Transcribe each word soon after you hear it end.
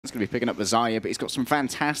It's going to be picking up the Zaya, but he's got some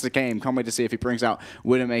fantastic aim. Can't wait to see if he brings out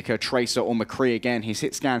Widowmaker, Tracer, or McCree again. His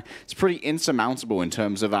hit scan is pretty insurmountable in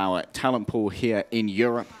terms of our talent pool here in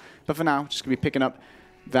Europe. But for now, just going to be picking up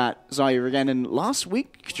that Zaya again. And last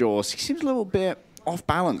week, Jaws, he seems a little bit off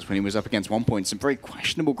balance when he was up against 1 point. Some very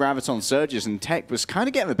questionable Graviton surges, and Tech was kind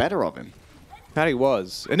of getting the better of him. That he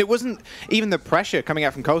was. And it wasn't even the pressure coming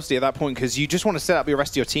out from Coasty at that point, because you just want to set up your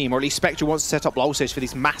rest of your team, or at least Spectre wants to set up Lulsish for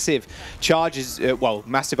these massive charges,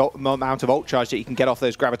 massive amount of ult charge that you can get off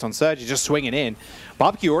those Graviton surges, just swinging in.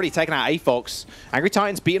 Barbecue already taken out AFOX. Angry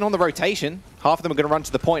Titans beating on the rotation. Half of them are going to run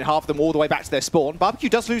to the point, half of them all the way back to their spawn. Barbecue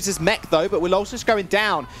does lose his mech, though, but with Lulsish going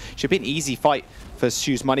down, should be an easy fight for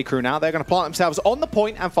Shoes Money Crew now. They're going to plant themselves on the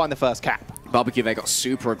point and find the first cap. Barbecue, they got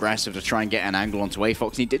super aggressive to try and get an angle onto AFOX,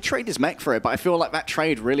 and he did trade his mech for it, but I feel like that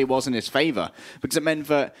trade really was in his favor, because it meant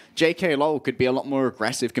that JK Lol could be a lot more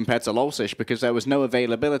aggressive compared to Lulsish, because there was no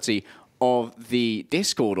availability of the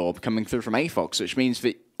Discord orb coming through from AFOX, which means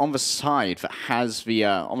that on the side that has the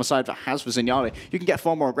Zenyatta, you can get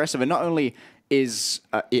far more aggressive, and not only is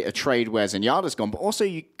it a trade where Zenyatta's gone, but also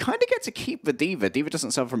you kind of get to keep the D.Va. D.Va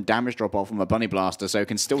doesn't suffer from damage drop-off from a Bunny Blaster, so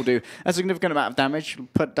can still do a significant amount of damage,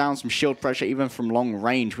 put down some shield pressure even from long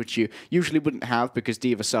range, which you usually wouldn't have because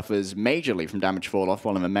D.Va suffers majorly from damage fall-off,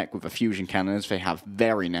 while in the mech with the fusion cannons, they have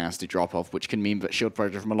very nasty drop-off, which can mean that shield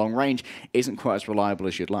pressure from a long range isn't quite as reliable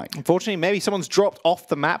as you'd like. Unfortunately, maybe someone's dropped off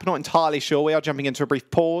the map, not entirely sure. We are jumping into a brief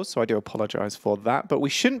pause, so I do apologize for that, but we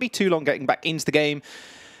shouldn't be too long getting back into the game.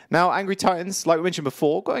 Now, Angry Titans, like we mentioned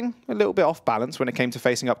before, going a little bit off balance when it came to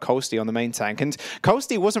facing up Coasty on the main tank. And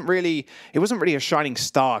Coasty wasn't really a shining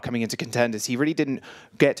star coming into Contenders. He really didn't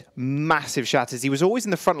get massive shatters. He was always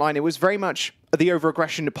in the front line. It was very much the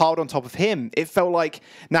over-aggression that piled on top of him. It felt like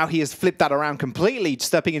now he has flipped that around completely,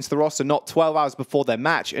 stepping into the roster not 12 hours before their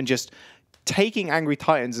match and just taking Angry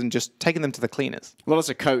Titans and just taking them to the cleaners. Well, as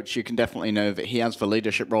a coach, you can definitely know that he has the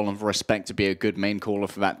leadership role and the respect to be a good main caller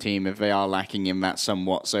for that team if they are lacking in that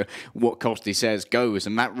somewhat. So what Coasty says goes,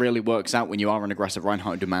 and that really works out when you are an aggressive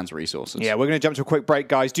Reinhardt who demands resources. Yeah, we're going to jump to a quick break,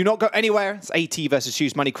 guys. Do not go anywhere. It's AT versus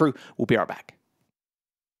Shoes Money Crew. We'll be right back.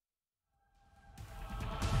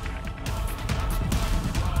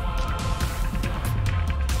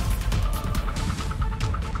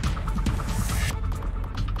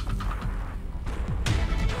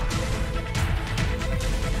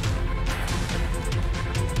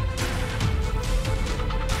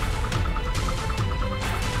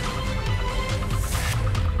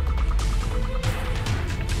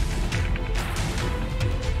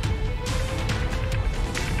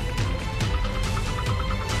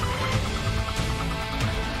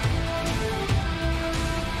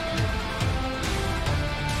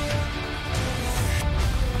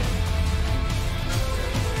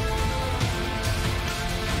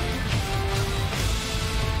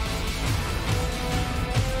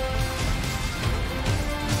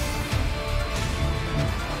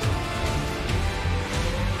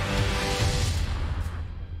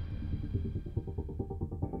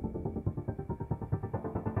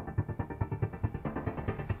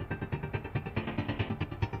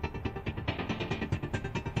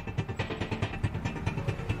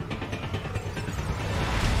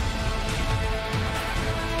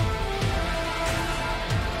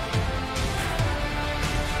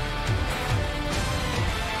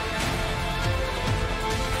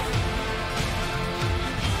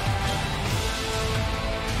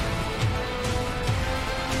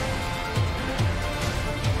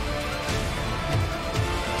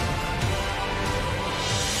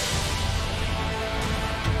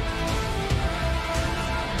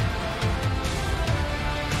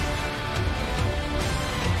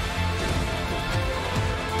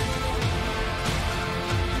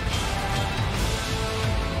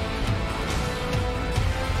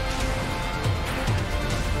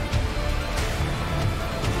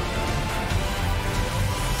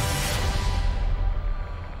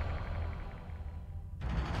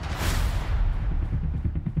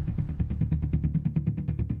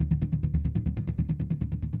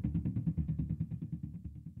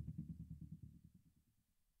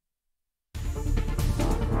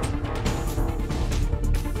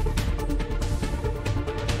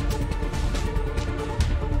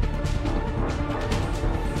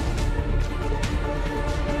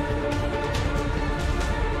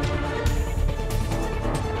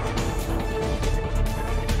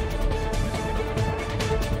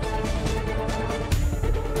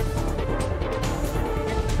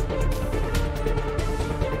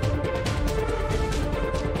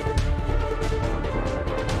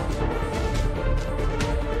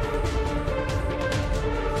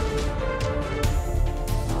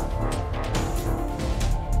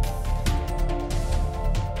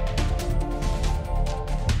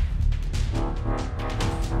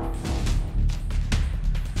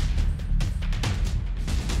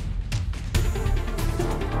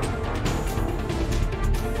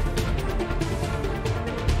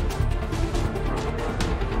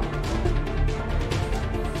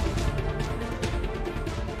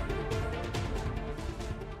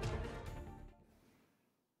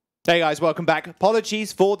 Hey guys, welcome back.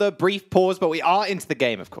 Apologies for the brief pause, but we are into the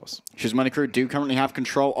game, of course. Shoes Money Crew do currently have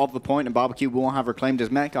control of the point, and Barbecue will have reclaimed his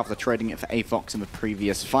mech after trading it for AFOX in the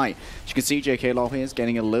previous fight. As you can see, JK Lol here is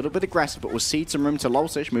getting a little bit aggressive, but will cede some room to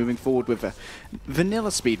Lolsish, moving forward with a vanilla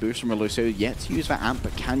speed boost from Relucio, yet to use that amp,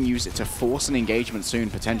 but can use it to force an engagement soon,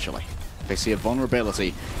 potentially. They see a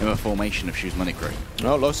vulnerability in the formation of Shoes Money Crew.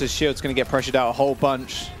 Oh, Lolsish's shield's going to get pressured out a whole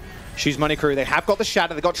bunch. Shoes Money Crew, they have got the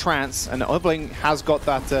Shadow, they've got Trance, and Obling has got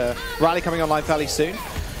that rally coming online fairly soon.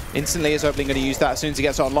 Instantly is Obling going to use that as soon as he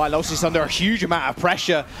gets online. Lolsish is under a huge amount of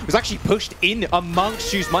pressure. Was actually pushed in amongst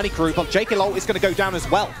Shoes Money Crew, but JK Lol is going to go down as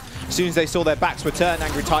well. As soon as they saw their backs were turned,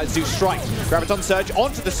 Angry Titans do strike. Graviton Surge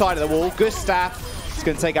onto the side of the wall. Gustav is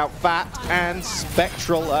going to take out Fat, and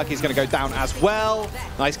Spectral Urki's going to go down as well.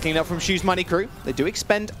 Nice cleanup from Shoes Money Crew. They do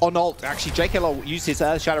expend on ult. Actually, JK Lol used his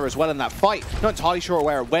Earth Shadow as well in that fight. Not entirely sure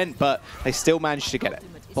where it went, but they still managed to get it.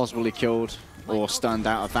 Possibly killed or stunned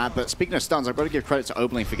out of that. But speaking of stuns, I've got to give credit to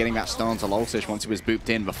Obling for getting that stun to Lolsish once he was booped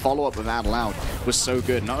in. The follow-up of that allowed was so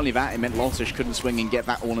good. Not only that, it meant Lolsish couldn't swing and get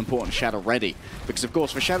that all-important Shadow ready. Because, of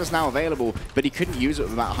course, the Shadow's now available, but he couldn't use it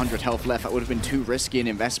with about 100 health left. That would have been too risky an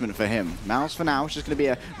investment for him. Mouse, for now, is just going to be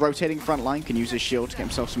a rotating front line, can use his shield to get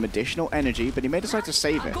himself some additional energy, but he may decide to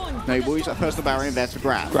save it. No, he will use that personal barrier and invest for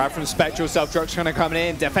grab. Grab from Spectral, Self-Destruct's going to come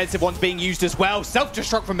in. Defensive one's being used as well.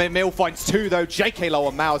 Self-Destruct from Emil finds two, though. JK Lol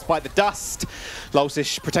and Mouse by the dust.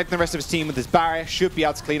 Lolsish protecting the rest of his team with his barrier, should be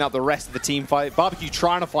able to clean up the rest of the team fight. Barbecue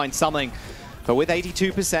trying to find something, but with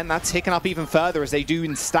 82%, that's ticking up even further as they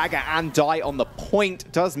do stagger and die on the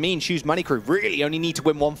point. Does mean Shoes Money Crew really only need to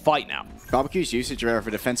win one fight now. Barbecue's usage of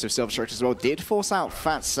a defensive self-destruct as well did force out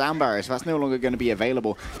Fat's sound barrier, so that's no longer going to be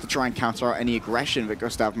available to try and counter out any aggression that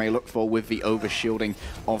Gustav may look for with the over-shielding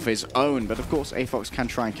of his own. But of course, AFOX can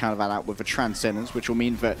try and counter that out with a Transcendence, which will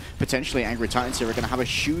mean that potentially Angry Titans here are going to have a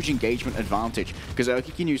huge engagement advantage, because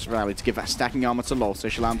Urki can use the rally to give that stacking armor to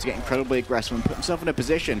Lolsish, allow him to get incredibly aggressive and put himself in a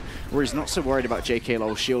position where he's not so worried about JK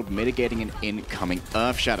Lol's shield mitigating an incoming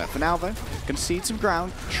Earth Shadow. For now, though, concede some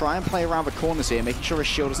ground, try and play around the corners here, making sure his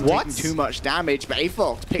shield isn't taking too much damage, but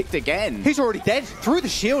AFOX picked again. He's already dead. Through the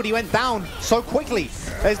shield, he went down so quickly.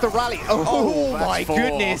 There's the rally. Oh my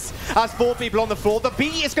goodness. That's 4 people on the floor. The B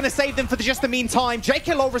is going to save them for just the meantime.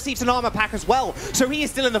 JK Lol receives an armor pack as well, so he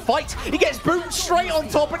is still in the fight. He gets booted straight on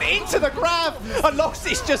top and into the grab, and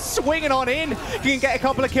Lolsish just swinging on in. He can get a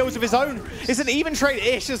couple of kills of his own. It's an even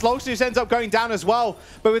trade-ish as Lolsish ends up going down as well,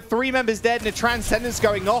 but with 3 members dead and a Transcendence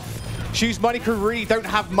going off, Shoes Money Crew really don't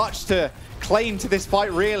have much to claim to this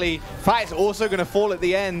fight, really. Fight's also going to fall at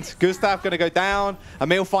the end. Gustav going to go down.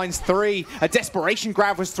 Emil finds 3. A desperation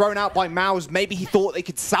grab was thrown out by Mouse. Maybe he thought they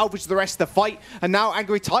could salvage the rest of the fight, and now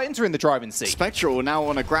Angry Titans are in the driving seat. Spectral now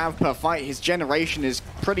on a grab per fight. His generation is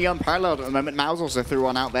pretty unparalleled at the moment. Mouse also threw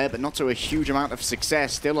one out there, but not to a huge amount of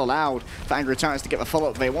success. Still allowed for Angry Titans to get the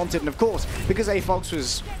follow-up they wanted, and of course, because AFOX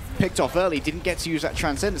was picked off early, didn't get to use that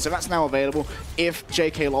Transcendence, so that's now available if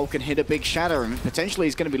JK Lol can hit a big Shadow, and potentially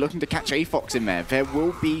he's going to be looking to catch AFOX in there. There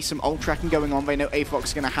will be some ult tracking going on. They know AFOX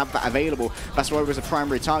is going to have that available. That's why it was a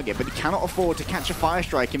primary target, but he cannot afford to catch a Fire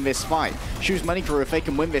Strike in this fight. Shoes Money Crew, if they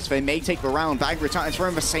can win this, they may take the round, but Angry Titans are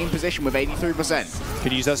in the same position with 83%.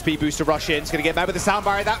 Could use that speed boost to rush in. It's going to get back with the sound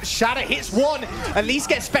barrier. That Shadow hits one. At least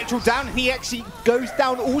gets Spectral down, and he actually goes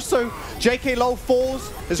down also. JK Lol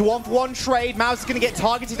falls. There's a 1-for-1 trade. Mouse is going to get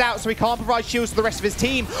targeted out, so he can't provide shields to the rest of his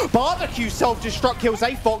team. Barbecue self-destruct kills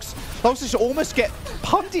AFOX. Lolsish almost get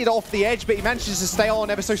punted off the edge, but he manages to stay on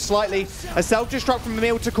ever so slightly. A self-destruct from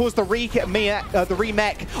Emil to cause the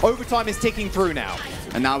remech. Overtime is ticking through now.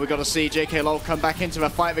 And now we've got to see JK Lol come back into the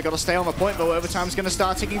fight. They've got to stay on the point, but overtime's going to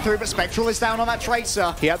start ticking through, but Spectral is down on that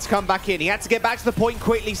Tracer. He had to come back in. He had to get back to the point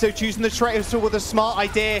quickly, so choosing the Tracer was a smart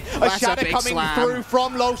idea. A Shadow coming through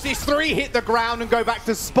from Lolsish. 3 hit the ground and go back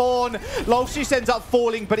to spawn. Lolsish ends up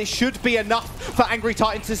falling, but it should be enough for Angry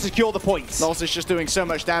Titans to secure the points. Lolsish just doing so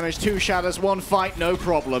much damage. 2 Shadows, 1 fight, no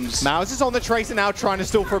problems. Mouse is on the Tracer now, trying to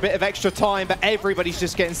stall for a bit of extra time, but everybody's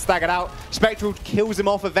just getting staggered out. Spectral kills him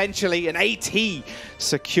off eventually, an AT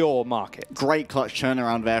secure market. Great clutch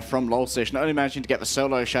turnaround there from Lolsish, not only managing to get the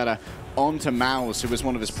solo Shadow onto Mouse, who was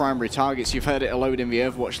one of his primary targets. You've heard it a load in the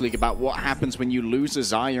Overwatch League about what happens when you lose a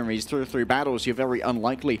Zarya in these 3-3 battles. You're very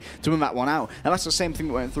unlikely to win that one out. And that's the same thing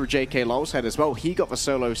that went through JK Lol's head as well. He got the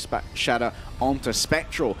solo Shadow onto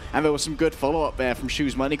Spectral, and there was some good follow-up there from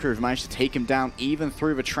Shoes Money Crew, who managed to take him down even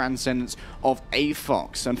through the Transcendence of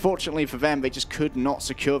AFOX. Unfortunately for them, they just could not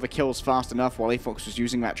secure the kills fast enough while AFOX was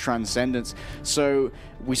using that Transcendence. So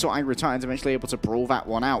we saw Angry Titans eventually able to brawl that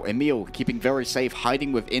one out. Emil keeping very safe,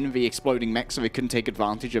 hiding within the exploding mech so they couldn't take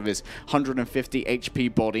advantage of his 150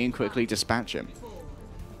 HP body and quickly dispatch him.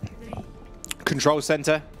 Control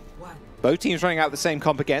center. Both teams running out the same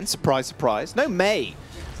comp again. Surprise, surprise. No May.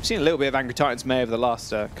 We've seen a little bit of Angry Titans May over the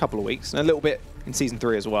last couple of weeks, and a little bit in Season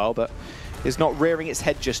 3 as well, but it's not rearing its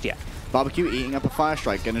head just yet. Barbecue eating up a Fire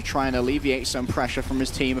Strike, going to try and alleviate some pressure from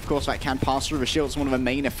his team. Of course, that can pass through the shield. It's one of the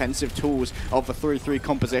main offensive tools of the 3-3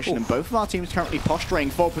 composition, and both of our teams currently posturing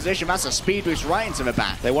for position. That's a speed boost right into the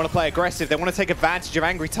back. They want to play aggressive. They want to take advantage of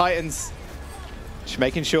Angry Titans. Just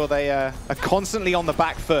making sure they are constantly on the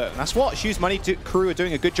back foot. And that's what Shoes Money crew are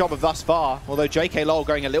doing a good job of thus far. Although JK Lowell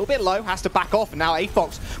going a little bit low, has to back off. And now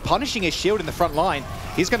AFox punishing his shield in the front line.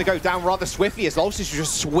 He's going to go down rather swiftly as Lolsis is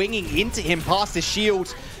just swinging into him past his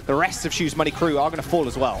shield. The rest of Shoes Money crew are going to fall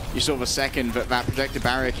as well. You saw the second that projected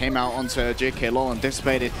barrier came out onto JK Lowell and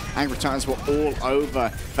dissipated. Angry Titans were all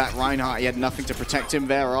over that Reinhardt. He had nothing to protect him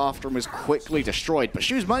thereafter and was quickly destroyed. But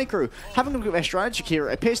Shoes Money crew, having a look at their strategy here,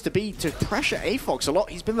 it appears to be to pressure AFox a lot.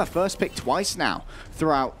 He's been the first pick twice now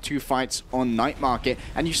throughout 2 fights on Night Market.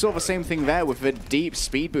 And you saw the same thing there with a deep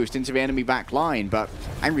speed boost into the enemy back line. But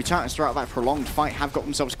Angry Titans throughout that prolonged fight have got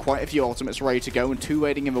themselves quite a few ultimates ready to go, and 2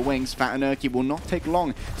 waiting in the wings. Fat and Urky will not take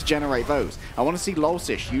long to generate those. I want to see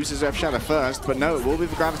Lolsish use his Earth Shadow first, but no, it will be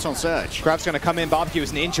the Graviton Surge. Grab's going to come in. Barbecue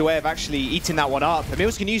is an inch away of actually eating that one up.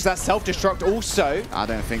 Emils can use that self-destruct also. I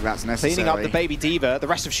don't think that's necessary. Cleaning up the Baby Diva. The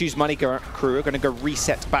rest of Shoes Money crew are going to go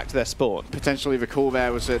reset back to their spawn. Potentially the call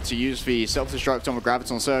there was to use the self-destruct on the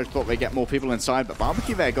Graviton Surge. Thought they get more people inside, but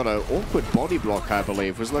Barbecue there got an awkward body block, I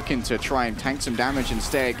believe. Was looking to try and tank some damage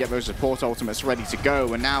instead, get those support ultimates ready to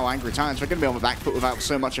go, and now Angry Titans are going to be on the back foot without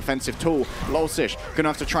so much offensive tool. Lolsish going to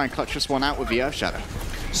have to try and clutch this one out with the Earth Shadow.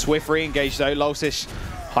 Swift re-engage though. Lolsish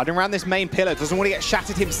hiding around this main pillar. Doesn't want to get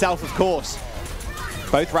shattered himself, of course.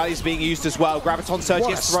 Both rallies being used as well. Graviton Surge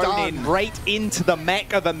gets thrown in right into the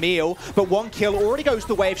mech of Emil, but 1 kill already goes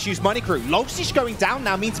the way of Shoes Money crew. Lolsish going down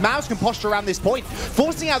now means Mouse can posture around this point,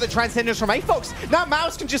 forcing out the Transcenders from AFox. Now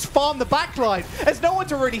Mouse can just farm the backline. There's no one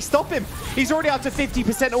to really stop him. He's already up to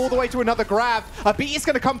 50% all the way to another grab. A beat is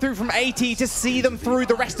going to come through from AT to see them through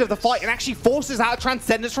the rest of the fight and actually forces out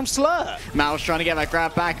Transcenders from Slur. Mouse trying to get that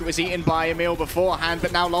grab back. It was eaten by Emil beforehand,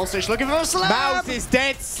 but now Lolsish looking for a slam. Mouse is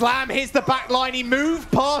dead. Slam hits the backline. He moved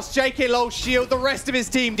past JK Lowell's shield. The rest of his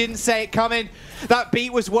team didn't see it coming. That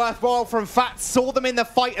beat was worthwhile from Fat. Saw them in the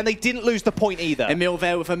fight and they didn't lose the point either. Emil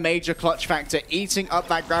there with a major clutch factor, eating up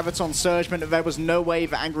that Graviton Surge, meant that there was no way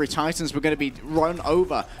that Angry Titans were going to be run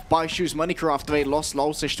over by Shoes Money crew after they lost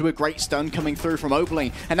Lolsish to a great stun coming through from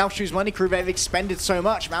Oberling. And now Shoes Money crew, they've expended so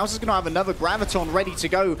much. Mouse is going to have another Graviton ready to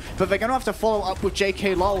go, but they're going to have to follow up with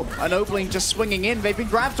JK Lowell and Oberling just swinging in. They've been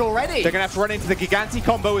grabbed already. They're going to have to run into the Giganti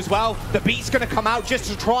combo as well. The beat's going to come out just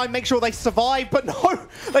to try and make sure they survive, but no,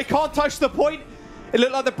 they can't touch the point. It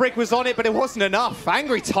looked like the brick was on it, but it wasn't enough.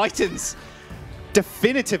 Angry Titans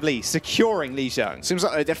definitively securing Lijiang. Seems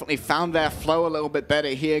like they definitely found their flow a little bit better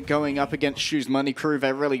here going up against Shoes Money crew.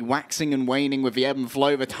 They're really waxing and waning with the ebb and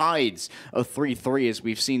flow. The tides of 3-3, as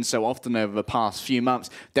we've seen so often over the past few months.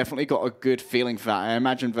 Definitely got a good feeling for that. I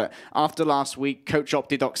imagine that after last week, Coach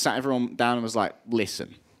Optidoc sat everyone down and was like,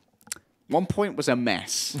 listen, 1 point was a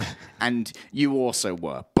mess, and you also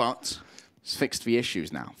were, but it's fixed the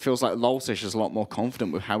issues now. Feels like Lolsish is a lot more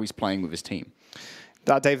confident with how he's playing with his team.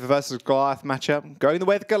 That David versus Goliath matchup going the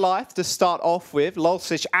way of Goliath to start off with.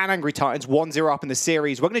 Lolsish and Angry Titans 1-0 up in the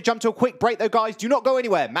series. We're going to jump to a quick break though, guys. Do not go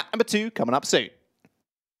anywhere. Map number 2 coming up soon.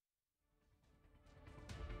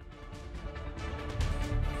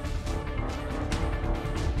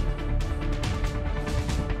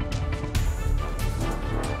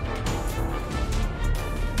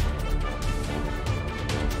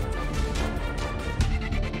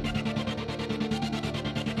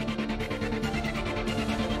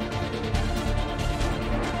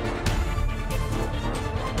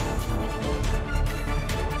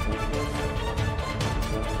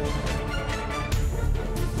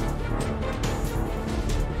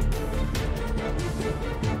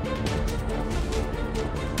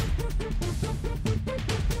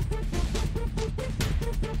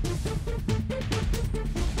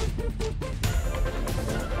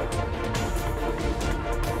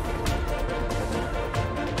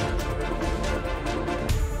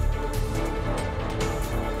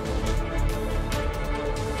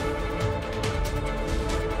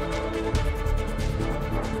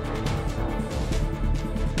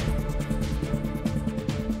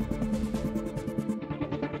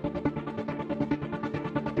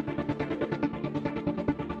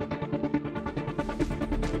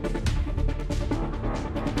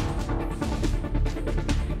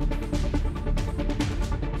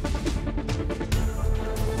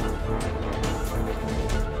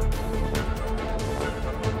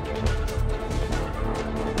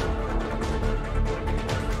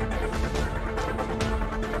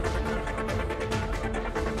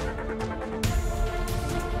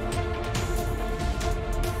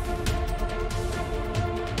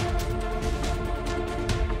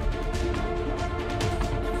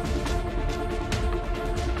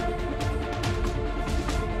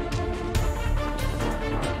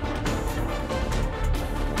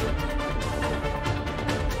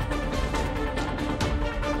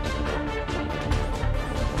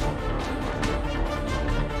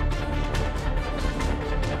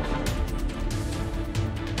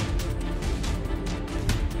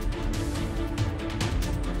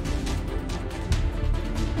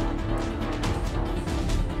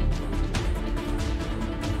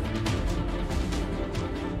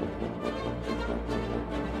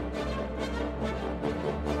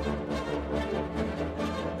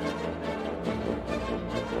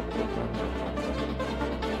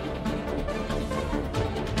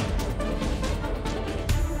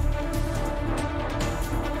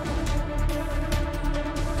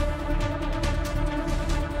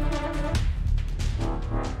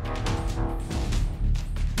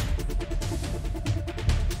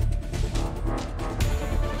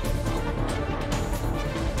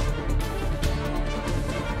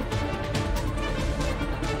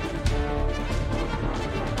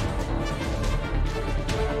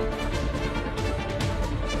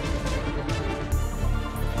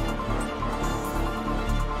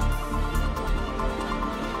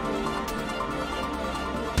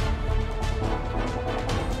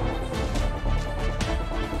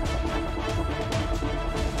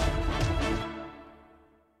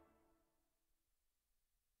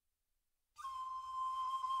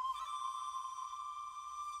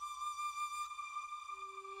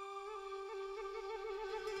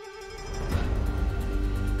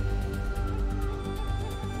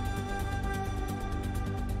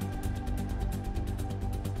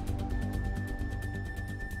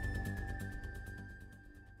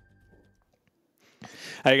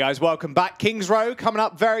 Hey guys, welcome back. Kings Row coming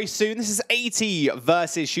up very soon. This is 80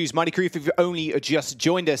 versus Shoes Money Crew. If you've only just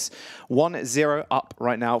joined us, 1-0 up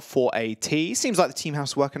right now for AT. Seems like the team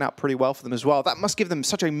house working out pretty well for them as well. That must give them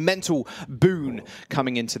such a mental boon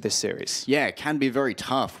coming into this series. Yeah, it can be very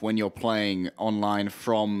tough when you're playing online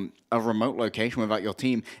from a remote location without your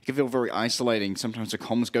team. It can feel very isolating. Sometimes the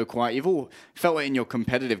comms go quiet. You've all felt it in your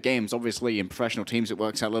competitive games. Obviously, in professional teams, it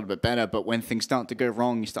works out a little bit better. But when things start to go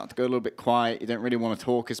wrong, you start to go a little bit quiet. You don't really want to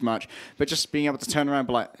talk as much. But just being able to turn around and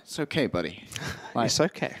be like, it's okay, buddy. Like, It's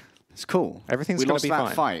okay. it's cool. Everything's going to be fine. We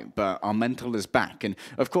lost that fight, but our mental is back. And,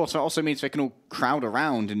 of course, that also means they can all crowd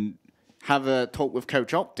around and have a talk with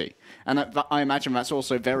Coach Opti. And I imagine that's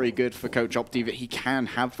also very good for Coach Opti, that he can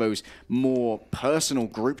have those more personal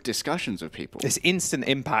group discussions with people. It's instant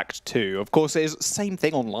impact too. Of course, it's the same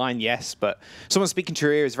thing online, yes, but someone speaking to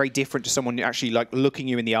your ear is very different to someone actually like looking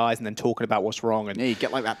you in the eyes and then talking about what's wrong. And yeah, you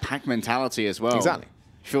get like that pack mentality as well. Exactly.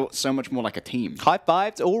 You feel so much more like a team. High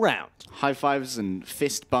fives all round. High fives and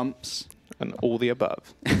fist bumps. And all the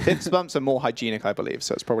above. Fist bumps are more hygienic, I believe,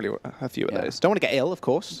 so it's probably a few of those. Don't want to get ill, of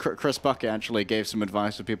course. Chris Bucket actually gave some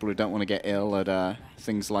advice for people who don't want to get ill at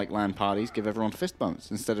things like LAN parties. Give everyone fist bumps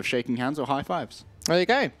instead of shaking hands or high fives. There you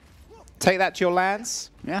go. Take that to your LANs.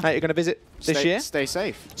 Yeah. That you're going to visit this year. Stay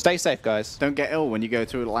safe. Stay safe, guys. Don't get ill when you go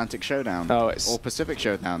to Atlantic Showdown or Pacific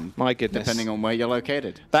Showdown. My goodness. Depending on where you're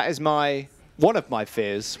located. That is one of my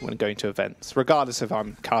fears when going to events, regardless if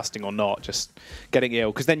I'm casting or not, just getting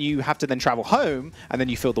ill. Because then you have to then travel home, and then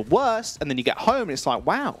you feel the worst, and then you get home, and it's like,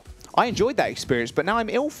 wow, I enjoyed that experience, but now I'm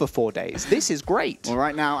ill for 4 days. This is great. Well,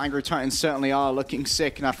 right now, Angry Titans certainly are looking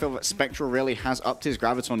sick, and I feel that Spectral really has upped his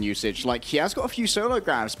Graviton usage. Like, he has got a few solo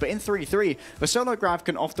grabs, but in 3-3, the solo grab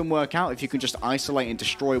can often work out if you can just isolate and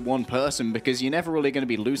destroy one person, because you're never really going to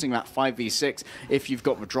be losing that 5v6 if you've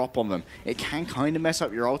got the drop on them. It can kind of mess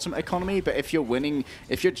up your ultimate economy, but if you're winning,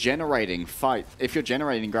 if you're generating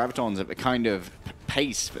Gravitons at the kind of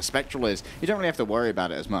pace that Spectral is, you don't really have to worry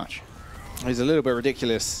about it as much. It's a little bit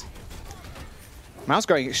ridiculous. Mouse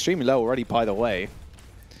going extremely low already, by the way.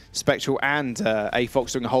 Spectral and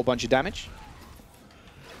A-Fox doing a whole bunch of damage.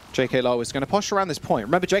 JK Low is going to posture around this point.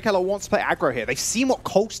 Remember, JK Low wants to play aggro here. They've seen what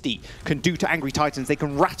Colsty can do to Angry Titans. They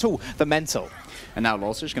can rattle the mental. And now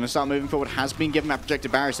Lolsish going to start moving forward. Has been given that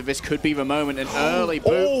projected barrier, so this could be the moment. An early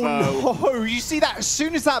boot, oh, no. You see that? As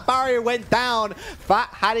soon as that barrier went down, Fat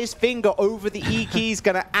had his finger over the E keys,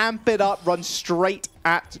 going to amp it up, run straight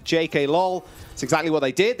at JK Lol. That's exactly what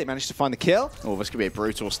they did. They managed to find the kill. Oh, this could be a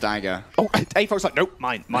brutal stagger. Oh, A-Fox like, nope,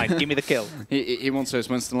 mine, give me the kill. He wants those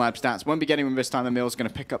Winston Lab stats. Won't be getting them this time. Emil's going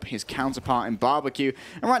to pick up his counterpart in Barbecue.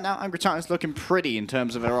 And right now, Angry Titans looking pretty in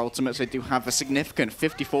terms of their ultimates. They do have a significant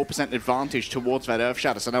 54% advantage towards that Earth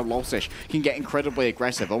Shatter. So now Lolsish can get incredibly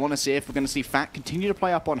aggressive. I want to see if we're going to see Fat continue to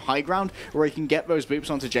play up on high ground, or he can get those boops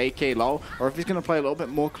onto JK Lol, or if he's going to play a little bit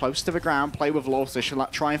more close to the ground, play with Lolsish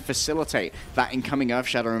and try and facilitate that incoming Earth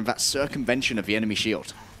Shatter and that circumvention of the enemy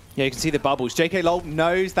shield. Yeah, you can see the bubbles. JK Lol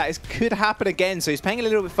knows that it could happen again, so he's playing a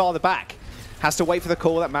little bit farther back. Has to wait for the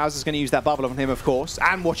call that Mouse is going to use that bubble on him, of course.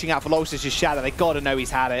 And watching out for Lolsish's shadow. They got to know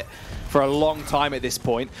he's had it for a long time at this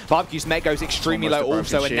point. Barbecue's Met goes extremely low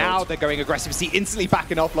also, and now they're going aggressive. See, instantly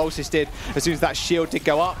backing off, Lolsish did, as soon as that shield did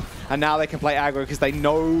go up. And now they can play aggro because they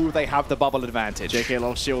know they have the bubble advantage. JK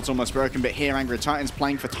Lol's shield's almost broken, but here Angry Titans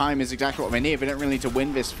playing for time is exactly what they need. They don't really need to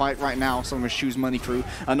win this fight right now. Some of the Shoes Money crew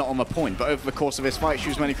are not on the point, but over the course of this fight,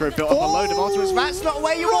 Shoes Money crew have built up a load of ultimates. That's not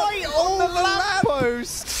where you right on the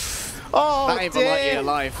lamppost. Oh, that ain't the light of your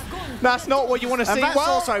life. That's not what you want to see. And that's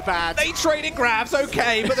also bad. They traded grabs,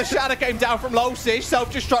 okay, but the shadow came down from Lolsish.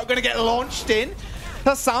 Self-destruct going to get launched in.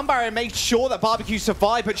 That sound barrier made sure that Barbecue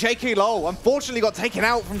survived, but JK Low unfortunately got taken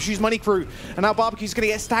out from Shoes Money crew. And now Barbecue's going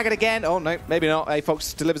to get staggered again. Oh, no, maybe not.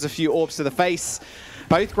 A-Fox delivers a few orbs to the face.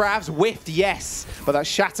 Both grabs whiffed, yes, but that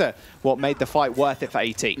shatter, what made the fight worth it for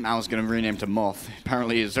AT. Mal's going to rename to Moth.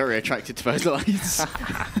 Apparently he's very attracted to those lights.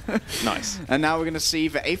 Nice. And now we're going to see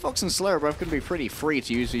that A-Fox and Slayer are both going to be pretty free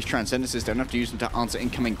to use these Transcendences. Don't have to use them to answer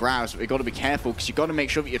incoming grabs, but we've got to be careful because you've got to make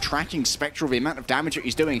sure that you're tracking Spectral, the amount of damage that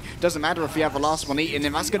he's doing. Doesn't matter if you have the last one eaten,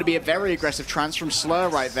 and that's going to be a very aggressive trans from Slur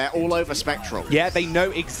right there, all over Spectral. Yeah, they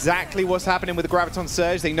know exactly what's happening with the Graviton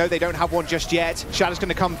Surge. They know they don't have one just yet. Shadow's going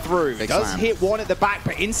to come through. Big Does slam. hit one at the back,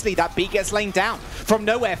 but instantly that beat gets laid down. From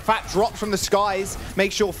nowhere, Fat drops from the skies.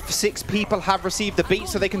 Make sure 6 people have received the beat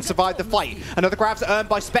so they can survive the fight. Another grab's earned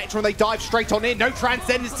by Spectral, and they dive straight on in. No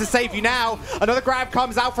Transcendence to save you now. Another grab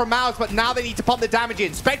comes out from Mouse, but now they need to pump the damage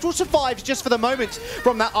in. Spectral survives just for the moment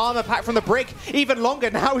from that armor pack from the brick. Even longer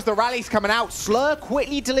now as the rally's coming out. Slur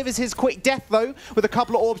quickly delivers his quick death, though, with a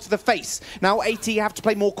couple of orbs to the face. Now, AT have to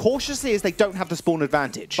play more cautiously as they don't have the spawn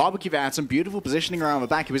advantage. BBQ had some beautiful positioning around the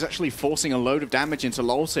back. He was actually forcing a load of damage into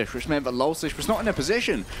Lolsish, which meant that Lolsish was not in a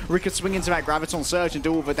position where he could swing into that Graviton Surge and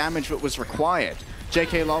do all the damage that was required.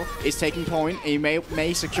 JK Lol is taking point. He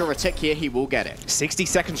may secure a tick here. He will get it. 60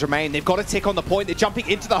 seconds remain. They've got a tick on the point. They're jumping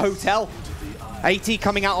into the hotel. AT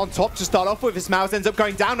coming out on top to start off with. His mouse ends up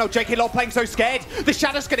going down. Now JK Lol playing so scared. The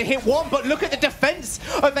Shadow's going to hit one, but look at the defense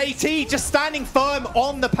of AT just standing firm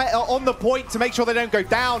on the point to make sure they don't go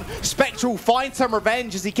down. Spectral finds some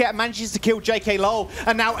revenge as he manages to kill JK Lol.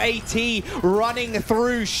 And now AT running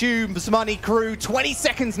through Shoes Money Crew. 20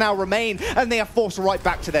 seconds now remain, and they are forced right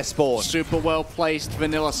back to their spawn. Super well placed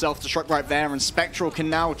vanilla self-destruct right there, and Spectral can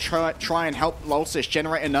now try and help Lolsish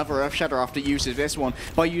generate another Earth Shadow after uses this one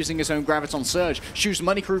by using his own Graviton Surge. Shoes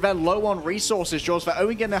Money Crew, they're low on resources, Jaws. They're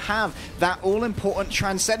only going to have that all-important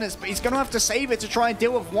Transcendence, but he's going to have to save it to try and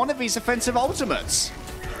deal with one of these offensive ultimates.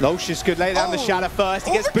 Lolsish could lay down the Shadow first.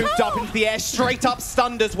 He gets booped up into the air, straight up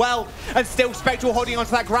stunned as well. And still Spectral holding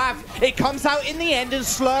onto that grab. It comes out in the end, and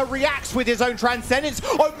Slur reacts with his own Transcendence.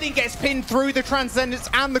 Opening gets pinned through the Transcendence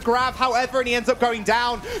and the grab, however, and he ends up going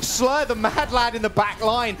down. Slur, the mad lad in the back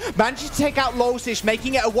line, manages to take out Lolsish,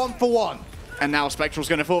 making it a 1-for-1. And now Spectral's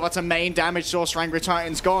going to fall. That's a main damage source for Angry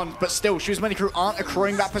Titans gone. But still, Shoes Money Crew aren't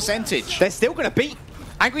accruing that percentage. They're still going to beat.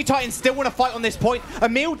 Angry Titans still want to fight on this point.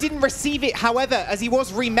 Emil didn't receive it, however, as he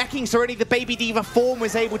was remeching, so only the Baby Diva form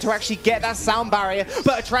was able to actually get that sound barrier.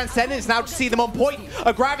 But a Transcendence now to see them on point.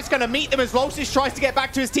 A grab is going to meet them as Lolsish tries to get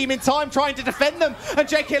back to his team in time, trying to defend them. And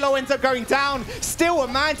JK Low ends up going down. Still a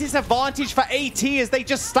man disadvantage for AT as they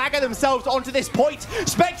just stagger themselves onto this point.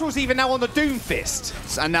 Spectral's even now on the Doom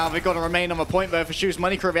Fist. And now they've got to remain on the point there for Shoes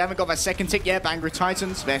Money Crew. They haven't got their second tick yet, but Angry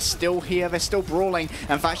Titans, they're still here. They're still brawling.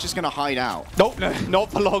 And Fat's just going to hide out. Nope, no,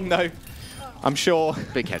 not for long though. I'm sure.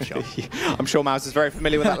 Big headshot. I'm sure Mouse is very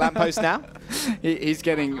familiar with that lamppost now. He's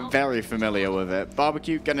getting very familiar with it.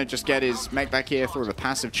 BBQ gonna just get his mech back here through the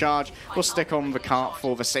passive charge. We'll stick on the cart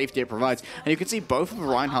for the safety it provides. And you can see both of the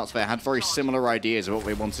Reinhardts there had very similar ideas of what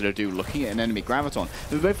they wanted to do looking at an enemy Graviton.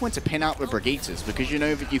 They both went to pin out the Brigitas because you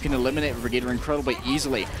know that you can eliminate the Brigida incredibly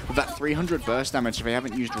easily with that 300 burst damage if they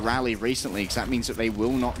haven't used Rally recently, because that means that they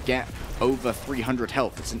will not get over 300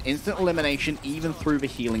 health. It's an instant elimination even through the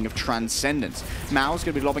healing of Transcendence. Mao's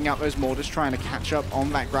going to be lobbing out those mortars, trying to catch up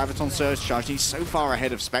on that Graviton Surge charge. He's so far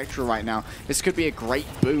ahead of Spectral right now. This could be a great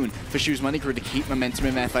boon for Shoes Money Crew to keep momentum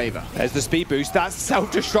in their favor. There's the speed boost. That's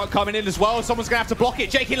self-destruct coming in as well. Someone's going to have to block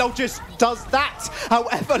it. JK Low just does that.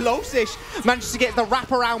 However, Lolsish manages to get the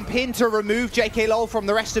wraparound pin to remove JK Low from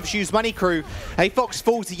the rest of Shoes Money Crew. Fox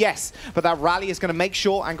falls, yes, but that rally is going to make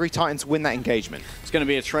sure Angry Titans win that engagement. It's going to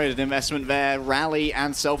be a traded investment there. Rally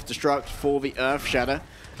and self-destruct for the Earth Shadow.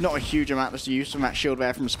 Not a huge amount of use from that shield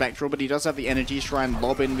there from Spectral, but he does have the energy to try and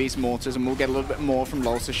lob in these mortars, and we'll get a little bit more from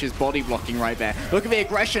Lolsish's body blocking right there. Look at the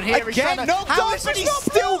aggression here. Again, knocked off, but he's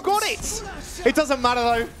still got it. It doesn't matter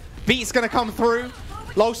though. Beat's going to come through.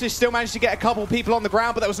 Lolsish still managed to get a couple people on the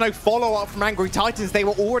ground, but there was no follow-up from Angry Titans. They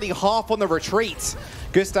were already half on the retreat.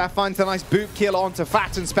 Gustav finds a nice boot kill onto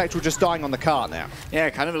Fat, and Spectral just dying on the cart now. Yeah,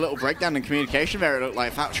 kind of a little breakdown in communication there, it looked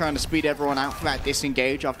like. Fat trying to speed everyone out for that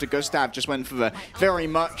disengage after Gustav just went for the very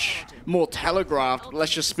much more telegraphed,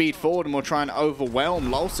 let's just speed forward and we'll try and overwhelm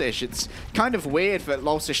Lolsish. It's kind of weird that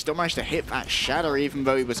Lolsish still managed to hit that Shadow even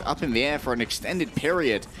though he was up in the air for an extended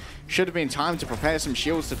period. Should have been time to prepare some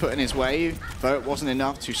shields to put in his way, though it wasn't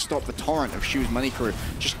enough to stop the torrent of Shoes Money Crew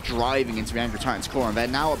just driving into the Angry Titans core, and they're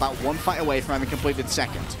now about one fight away from having completed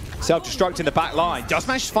second. Self-destruct in the back line. Does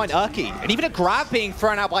manage to find Urki. And even a grab being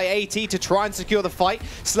thrown out by AT to try and secure the fight.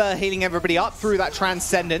 Slur healing everybody up through that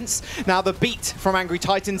Transcendence. Now the beat from Angry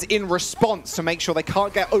Titans in response to make sure they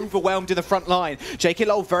can't get overwhelmed in the front line. JK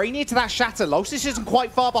Low very near to that Shatter. Lolsish isn't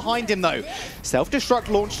quite far behind him though. Self-destruct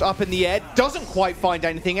launched up in the air. Doesn't quite find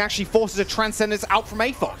anything. Actually forces a Transcendence out from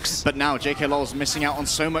AFOX. But now JK Low's missing out on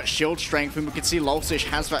so much shield strength, and we can see Lolsish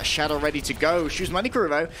has that Shadow ready to go. Shoes Money Crew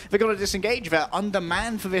though, they've got to disengage. They're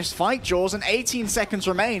undermanned for this fight, Jaws, and 18 seconds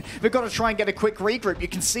remain. They've got to try and get a quick regroup. You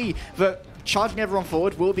can see that charging everyone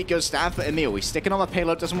forward will be Gustav, but Emil, he's sticking on the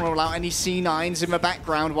payload, doesn't want to allow any C9s in the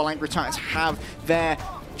background while Angry Titans have their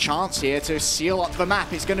chance here to seal up the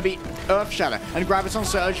map. It's going to be Earth Shadow and Graviton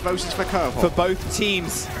Surge versus for Cohort. For both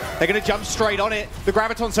teams, they're going to jump straight on it. The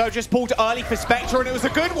Graviton Surge just pulled early for Spectre, and it was a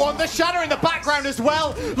good one. The Shadow in the background as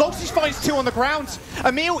well. Lolsish finds two on the ground.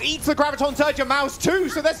 Emil eats the Graviton Surge and Mouse too,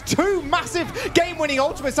 so there's two massive game-winning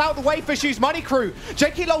ultimates out the way for Shoes Money Crew.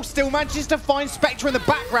 JK Low still manages to find Spectre in the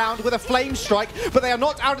background with a Flame Strike, but they are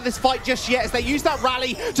not out of this fight just yet as they use that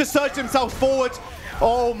rally to surge themselves forward.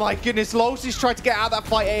 Oh my goodness, Losich tried to get out of that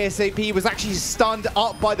fight ASAP. He was actually stunned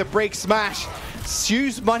up by the Brig Smash.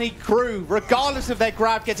 Shoes Money crew, regardless of their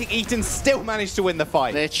grab getting eaten, still managed to win the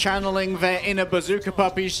fight. They're channeling their inner Bazooka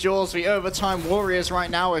Puppies jaws, the overtime warriors right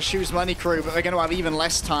now are Shoes Money crew, but they're going to have even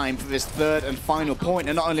less time for this third and final point.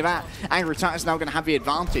 And not only that, Angry Titans now going to have the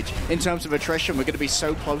advantage in terms of attrition. We're going to be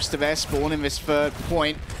so close to their spawn in this third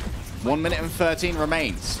point. 1 minute and 13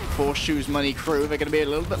 remains for Shoes Money crew. They're going to be a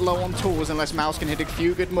little bit low on tools unless Mouse can hit a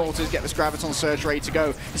few good mortars, get this Graviton Surge ready to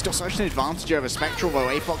go. He's got such an advantage over Spectral, though.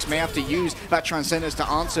 Apox may have to use that Transcendence to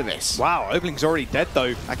answer this. Wow, Obling's already dead,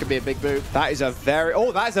 though. That could be a big boop. That is a very...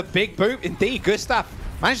 Oh, that is a big boop indeed. Gustav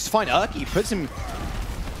manages to find Urki, puts him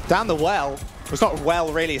down the well. It's not a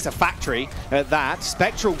well, really. It's a factory at that.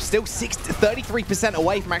 Spectral still 33%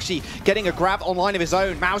 away from actually getting a grab online of his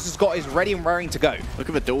own. Mouse has got his ready and raring to go. Look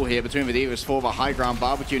at the duel here between the Divas for the high ground.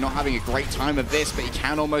 Barbecue not having a great time of this, but he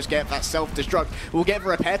can almost get that self-destruct. We'll get the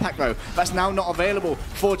repair pack, though. That's now not available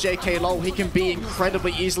for JK Lol. He can be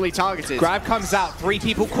incredibly easily targeted. Grab comes out. 3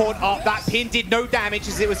 people caught up. That pin did no damage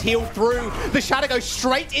as it was healed through. The Shadow goes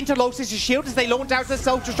straight into Losich's shield as they launch out to the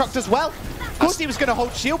self-destruct as well. Of course, he was going to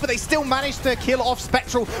hold shield, but they still managed to kill off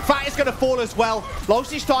Spectral. That is going to fall as well.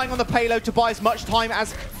 Losich dying on the payload to buy as much time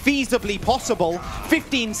as feasibly possible.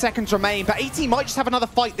 15 seconds remain, but 18 might just have another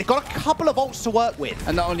fight. They've got a couple of ults to work with.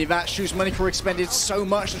 And not only that, Shoes Money crew expended so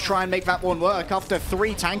much to try and make that one work. After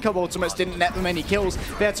 3 tank up ultimates didn't net them any kills,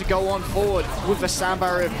 they had to go on forward with the sound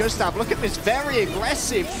barrier of Gustav. Look at this very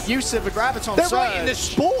aggressive use of the Graviton Surge. They're right in the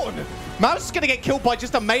spawn. Mouse is going to get killed by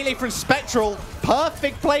just a melee from Spectral.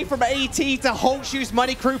 Perfect play from AT to hold Shoes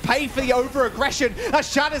Money crew, pay for the over-aggression.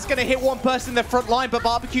 Shadow's going to hit one person in the front line, but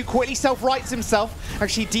Barbecue quickly self-rights himself.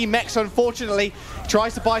 Actually, D-Mex, unfortunately,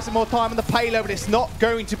 tries to buy some more time on the payload, but it's not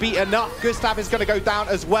going to be enough. Gustav is going to go down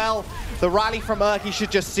as well. The rally from Urki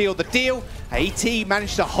should just seal the deal. AT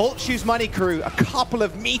managed to halt Shoes Money crew a couple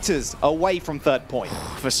of meters away from third point.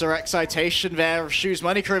 For Sir Excitation there, Shoes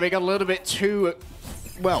Money crew, they got a little bit too...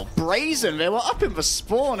 well, brazen. They were up in the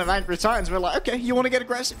spawn of Angry Titans. We're like, okay, you want to get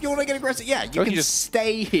aggressive? You want to get aggressive? Yeah, you can just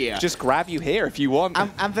stay here. Just grab you here if you want.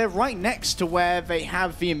 And they're right next to where they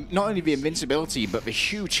have the not only the invincibility, but the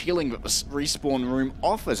huge healing that the respawn room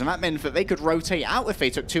offers. And that meant that they could rotate out if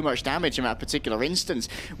they took too much damage in that particular instance.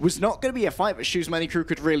 It was not going to be a fight that Shoes Money crew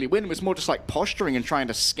could really win. It was more just like posturing and trying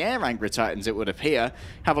to scare Angry Titans, it would appear.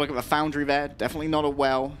 Have a look at the foundry there. Definitely not a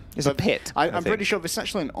well. It's a pit. I'm pretty sure this is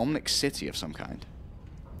actually an Omnic city of some kind.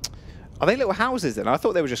 Are they little houses then? I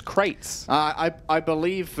thought they were just crates. I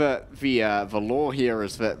believe that the law here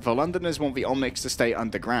is that the Londoners want the Omnics to stay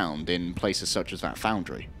underground in places such as that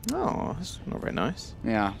foundry. Oh, that's not very nice.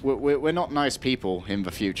 Yeah, we're not nice people in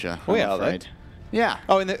the future. We are, though. Yeah.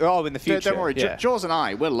 Oh, in the future. Don't worry, yeah. Jaws and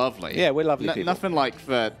I, we're lovely. Yeah, we're lovely people. Nothing like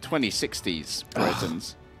the 2060s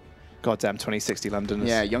Britons. Goddamn 2060 Londoners.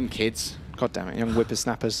 Yeah, young kids. God damn it, young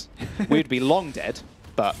whippersnappers. We'd be long dead,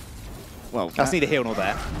 but well, that's neither here nor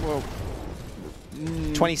there. Well,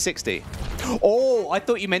 2060. Oh, I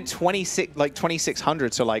thought you meant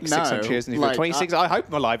 2600, so like 600 years in the future. 26. I hope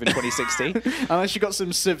I'm alive in 2060. Unless you got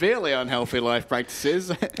some severely unhealthy life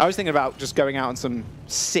practices. I was thinking about just going out on some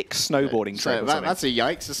sick snowboarding trip. That's a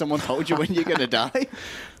yikes. Has someone told you when you're going to die?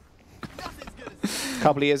 A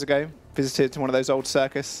couple of years ago, visited one of those old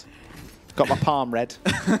circus. Got my palm red.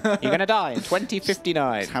 You're going to die in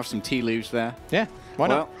 2059. Let's have some tea leaves there. Yeah. Why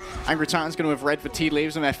not? Well, Angry Titan's going to have read the tea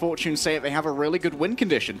leaves, and their fortunes say that they have a really good win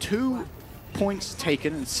condition. 2 points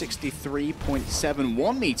taken and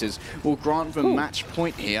 63.71 meters will grant them match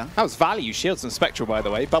point here. That was value shields and Spectral, by the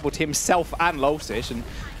way. Bubbled himself and Lolsish, and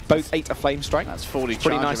both ate a flame strike. That's 40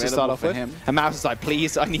 pretty nice to start off with. Him. And Mouse is like,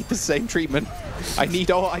 please, I need the same treatment. I need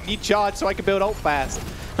charge so I can build ult fast.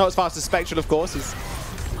 Not as fast as Spectral, of course. Is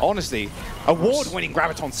honestly, award-winning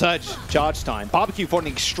Graviton Surge charge time. Barbecue falling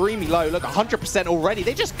extremely low. Look, 100% already.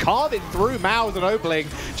 They just carving through Mouse and Obling.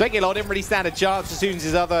 JK Law didn't really stand a chance as soon as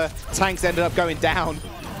his other tanks ended up going down.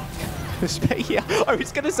 Yeah, I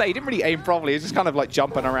was going to say, he didn't really aim properly. He was just kind of like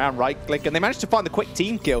jumping around, right-click, and they managed to find the quick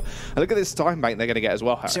team kill. And look at this time bank they're going to get as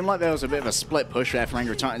well, Harry. It seemed like there was a bit of a split push there for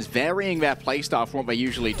Angry Titans, varying their playstyle from what they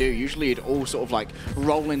usually do. Usually it'd all sort of like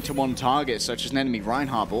roll into one target, such as an enemy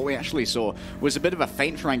Reinhardt, but what we actually saw was a bit of a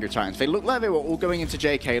feint for Angry Titans. They looked like they were all going into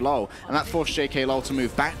JK Lol, and that forced JK Lol to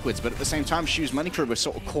move backwards, but at the same time, Shoes Money Crew was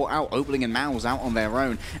sort of caught out, Obling and Mouse out on their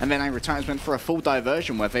own, and then Angry Titans went for a full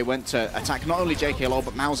diversion where they went to attack not only JK Lol,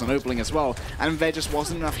 but Mouse and Obling as well, and there just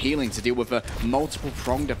wasn't enough healing to deal with the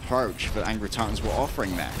multiple-pronged approach that Angry Titans were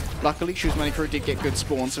offering there. Luckily, Shoes Money Crew did get good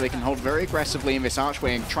spawn, so they can hold very aggressively in this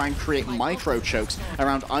archway and try and create micro chokes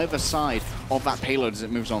around either side of that payload as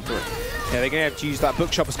it moves on through. Yeah, they're going to have to use that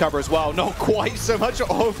bookshop as cover as well. Not quite so much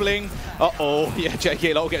Overling. Uh-oh. Yeah,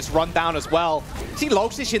 JK Lowell gets run down as well. See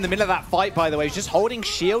Logstish in the middle of that fight, by the way. He's just holding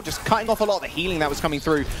shield, just cutting off a lot of the healing that was coming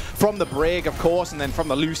through from the Brig, of course, and then from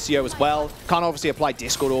the Lucio as well. Can't obviously apply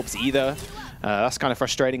Discord Orbs either. That's kind of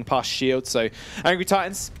frustrating past shield. So Angry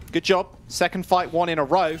Titans, good job. Second fight, one in a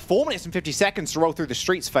row. 4 minutes and 50 seconds to roll through the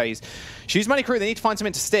streets phase. Shoes Money Crew, they need to find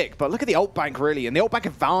something to stick. But look at the ult bank, really. And the ult bank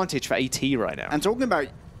advantage for AT right now. And talking about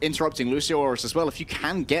interrupting Lucio Auras as well, if you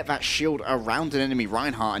can get that shield around an enemy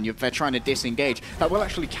Reinhardt and they're trying to disengage, that will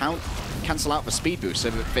actually cancel out the speed boost, so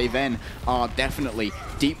that they then are definitely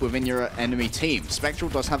deep within your enemy team. Spectral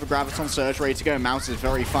does have a Graviton Surge ready to go. Mouse is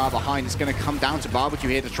very far behind. It's going to come down to Barbecue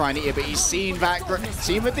here to try and eat it, but he's seen that.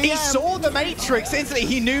 He saw the Matrix instantly.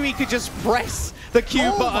 He knew he could just press the Q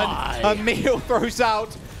button. Emil throws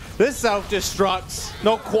out the self-destruct.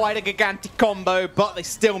 Not quite a gigantic combo, but they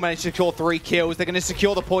still managed to secure 3 kills. They're going to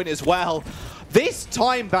secure the point as well. This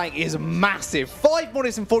time bank is massive. 5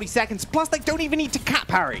 minutes and 40 seconds, plus they don't even need to cap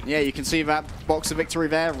parry. Yeah, you can see that box of victory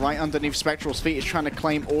there, right underneath Spectral's feet. Is trying to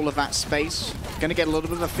claim all of that space. Going to get a little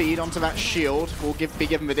bit of a feed onto that shield. Will be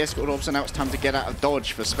given the Discord Orb, so now it's time to get out of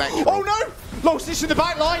dodge for Spectral. Oh no! Lostis in the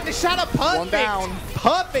back line, the shadow, perfect! One down.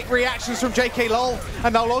 Perfect reactions from JK Lowell.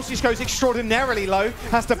 And now Lostis goes extraordinarily low.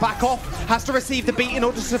 Has to back off, has to receive the beat in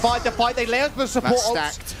order to survive the fight. They lay out the support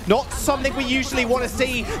ults. Not something we usually want to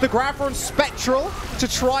see. The grab on Spectral to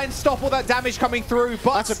try and stop all that damage coming through,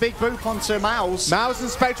 but that's a big boop onto Mouse. Mouse and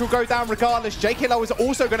Spectral go down regardless. JK Lowell is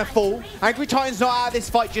also going to fall. Angry Titan's not out of this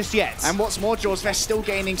fight just yet. And what's more, Jaws, they're still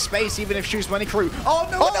gaining space, even if Shoes Money Crew. Oh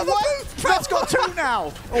no, another boop! That's got 2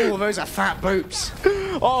 now. Oh, those are fat boops.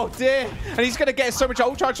 Oh dear. And he's going to get so much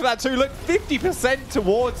ult charge for that too. Look, 50%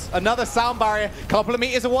 towards another sound barrier, couple of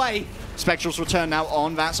meters away. Spectral's return now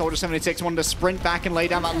on that. Soldier 76 wanted to sprint back and lay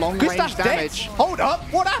down that long-range damage. Hold up,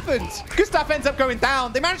 what happened? Gustav ends up going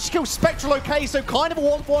down. They managed to kill Spectral okay, so kind of a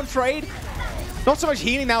 1-for-1 trade. Not so much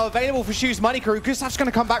healing now available for Shoes Money Crew. Gustav's going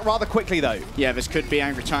to come back rather quickly, though. Yeah, this could be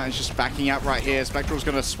Angry Titans just backing out right here. Spectral's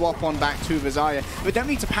going to swap on back to Vizaya. But don't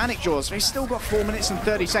need to panic, Jaws. They've still got 4 minutes and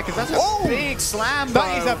 30 seconds. That's a big slam,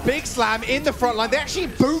 That is a big slam in the front line. They actually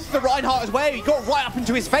booped the Reinhardt as well. He got right up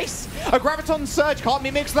into his face. A Graviton Surge can't be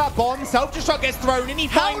mixed with that bomb. Self-destruct gets thrown in. He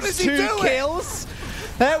finds 2 kills.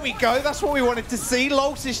 There we go, that's what we wanted to see.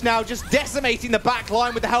 Lolsish now just decimating the back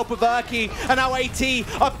line with the help of Urki, and now AT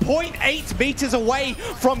are 0.8 meters away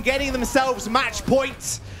from getting themselves match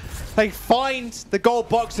points. They find the gold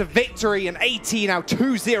box of victory, and AT now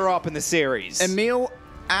 2-0 up in the series. Emil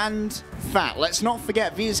and Fat. Let's not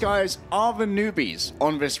forget, these guys are the newbies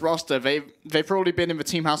on this roster. They've probably been in the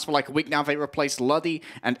team house for like a week now. They replaced Luddy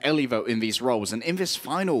and Elivo in these roles. And in this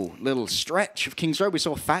final little stretch of King's Road, we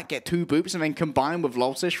saw Fat get 2 boops and then combine with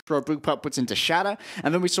Lolsish for a boop upwards into Shatter.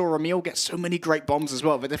 And then we saw Emil get so many great bombs as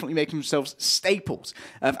well. They're definitely making themselves staples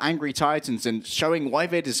of Angry Titans and showing why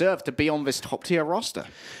they deserve to be on this top tier roster.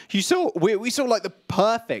 You saw, we saw like the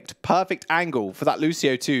perfect angle for that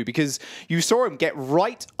Lucio too, because you saw him get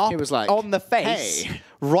right up on the face,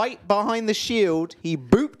 right behind the shield. He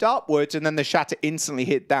booped upwards, and then the shatter instantly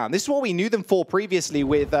hit down. This is what we knew them for previously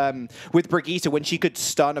with Brigitte, when she could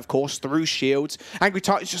stun, of course, through shields. Angry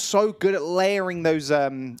Titan's just so good at layering those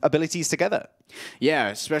abilities together. Yeah,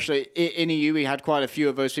 especially in EU, we had quite a few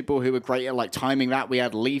of those people who were great at like timing that. We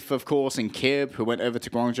had Leaf, of course, and Kib, who went over to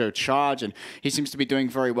Guangzhou Charge, and he seems to be doing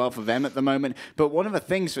very well for them at the moment. But one of the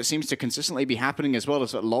things that seems to consistently be happening as well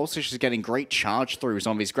is that Lolsish is getting great charge throughs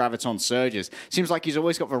on these Graviton Surges. Seems like he's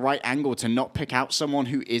always got the right angle to not pick out someone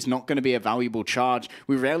who is not going to be a valuable charge.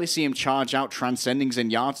 We rarely see him charge out Transcending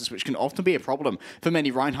Zenyatta's, which can often be a problem for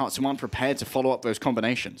many Reinhardts who aren't prepared to follow up those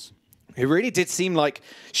combinations. It really did seem like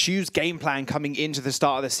Shu's game plan coming into the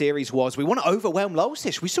start of the series was, we want to overwhelm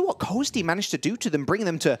Lolsish. We saw what Coasty managed to do to them, bring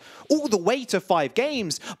them to all the way to 5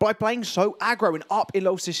 games by playing so aggro and up in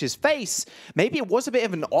Lolsish's face. Maybe it was a bit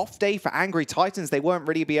of an off day for Angry Titans. They weren't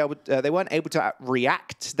really able to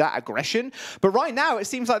react to that aggression. But right now, it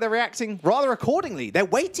seems like they're reacting rather accordingly. They're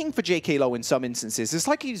waiting for JK Low in some instances. It's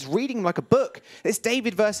like he's reading like a book. This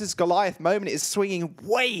David versus Goliath moment is swinging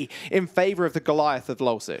way in favor of the Goliath of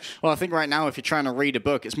Lolsish. Well, I think right now, if you're trying to read a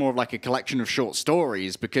book, it's more of like a collection of short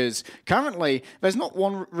stories, because currently there's not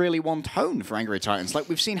really one tone for Angry Titans. Like,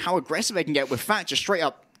 we've seen how aggressive they can get with Fat, just straight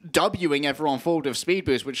up Wing everyone forward of speed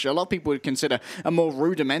boost, which a lot of people would consider a more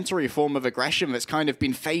rudimentary form of aggression that's kind of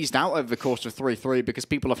been phased out over the course of 3-3 because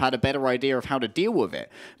people have had a better idea of how to deal with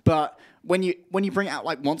it. But when you bring out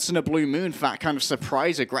like once in a blue moon for that kind of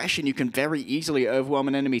surprise aggression, you can very easily overwhelm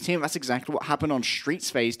an enemy team. That's exactly what happened on Streets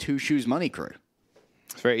Phase 2 Shoes Money Crew.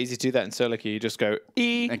 It's very easy to do that in solo queue. You just go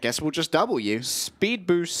E. I guess we'll just double you. Speed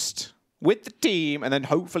boost with the team and then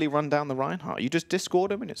hopefully run down the Reinhardt. You just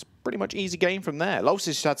discord him and it's pretty much easy game from there.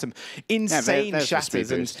 Los's had some insane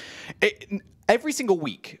shatters. And every single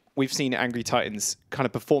week we've seen Angry Titans kind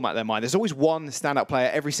of perform out their mind. There's always one standout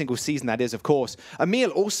player every single season, that is, of course.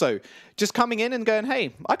 Emil also just coming in and going,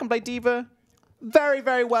 hey, I can play D.Va very,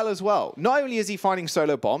 very well as well. Not only is he finding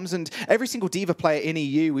solo bombs, and every single D.Va player in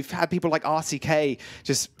EU, we've had people like RCK,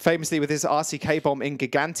 just famously with his RCK bomb in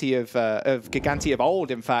Giganti of old,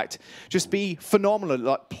 in fact, just be phenomenal,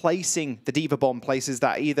 like placing the D.Va bomb places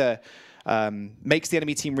that either makes the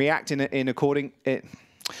enemy team react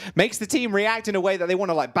makes the team react in a way that they want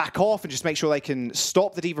to like back off and just make sure they can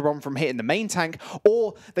stop the D.Va bomb from hitting the main tank,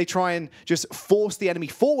 or they try and just force the enemy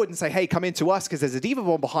forward and say, hey, come into us because there's a D.Va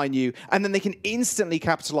bomb behind you, and then they can instantly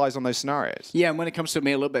capitalize on those scenarios. Yeah, and when it comes to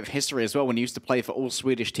me, a little bit of history as well, when he used to play for all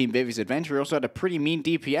Swedish team Vivi's Adventure, he also had a pretty mean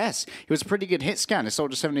DPS. He was a pretty good hit scan. His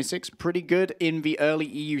Soldier 76, pretty good in the early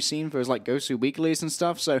EU scene for his like Gosu weeklies and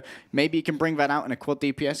stuff, so maybe he can bring that out in a quad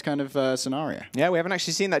DPS kind of scenario. Yeah, we haven't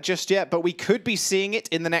actually seen that just yet, but we could be seeing it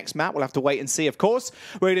in the next map. We'll have to wait and see, of course.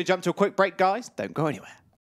 We're going to jump to a quick break, guys. Don't go anywhere.